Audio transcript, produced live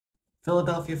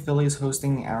Philadelphia Phillies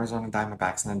hosting the Arizona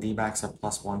Diamondbacks, and the D-backs are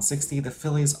plus 160. The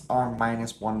Phillies are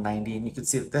minus 190, and you can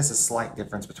see that there's a slight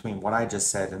difference between what I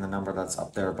just said and the number that's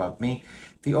up there above me.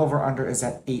 The over-under is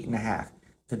at 8.5.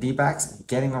 The D-backs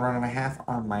getting a run and a half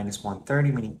are minus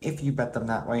 130, meaning if you bet them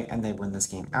that way and they win this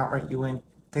game outright, you win.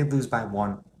 They lose by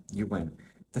one, you win.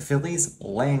 The Phillies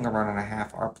laying a run and a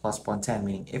half are plus 110,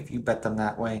 meaning if you bet them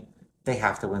that way, they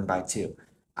have to win by two.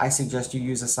 I suggest you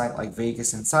use a site like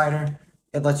Vegas Insider.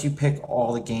 It lets you pick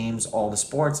all the games, all the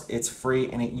sports. It's free,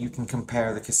 and you can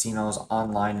compare the casinos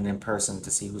online and in person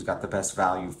to see who's got the best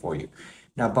value for you.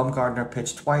 Now, Bumgarner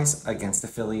pitched twice against the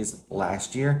Phillies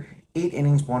last year. 8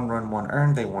 innings, 1 run, 1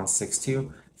 earned. They won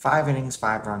 6-2. 5 innings,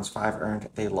 5 runs, 5 earned.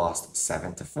 They lost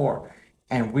 7-4.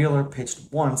 And Wheeler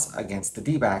pitched once against the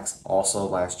D-backs also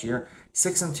last year.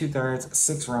 6 2/3,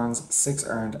 6 runs, 6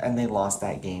 earned, and they lost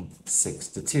that game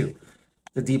 6-2.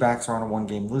 The D-backs are on a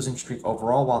one-game losing streak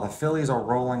overall, while the Phillies are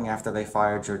rolling after they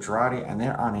fired Joe Girardi, and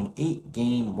they're on an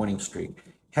 8-game winning streak.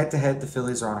 Head-to-head, the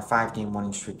Phillies are on a 5-game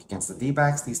winning streak against the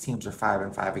D-backs. These teams are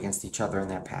 5-5 against each other in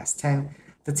their past 10.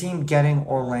 The team getting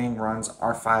or laying runs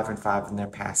are 5-5 in their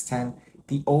past 10.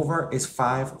 The over is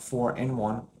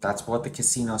 5-4-1. That's what the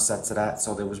casino sets it at,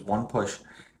 so there was one push.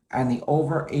 And the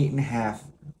over 8.5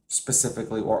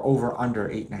 specifically, or over under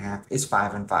 8.5, is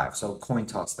 5-5. So coin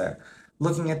toss there.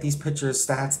 Looking at these pitchers'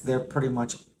 stats, they're pretty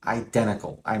much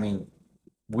identical. I mean,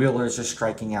 Wheeler is just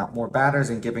striking out more batters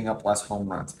and giving up less home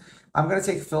runs. I'm going to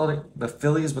take the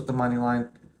Phillies with the money line,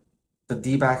 the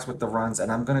D-backs with the runs,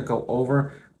 and I'm going to go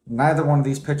over. Neither one of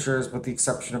these pitchers, with the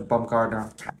exception of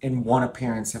Bumgarner, in one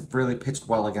appearance, have really pitched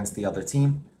well against the other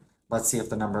team. Let's see if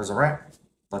the numbers are right.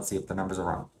 Let's see if the numbers are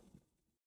wrong.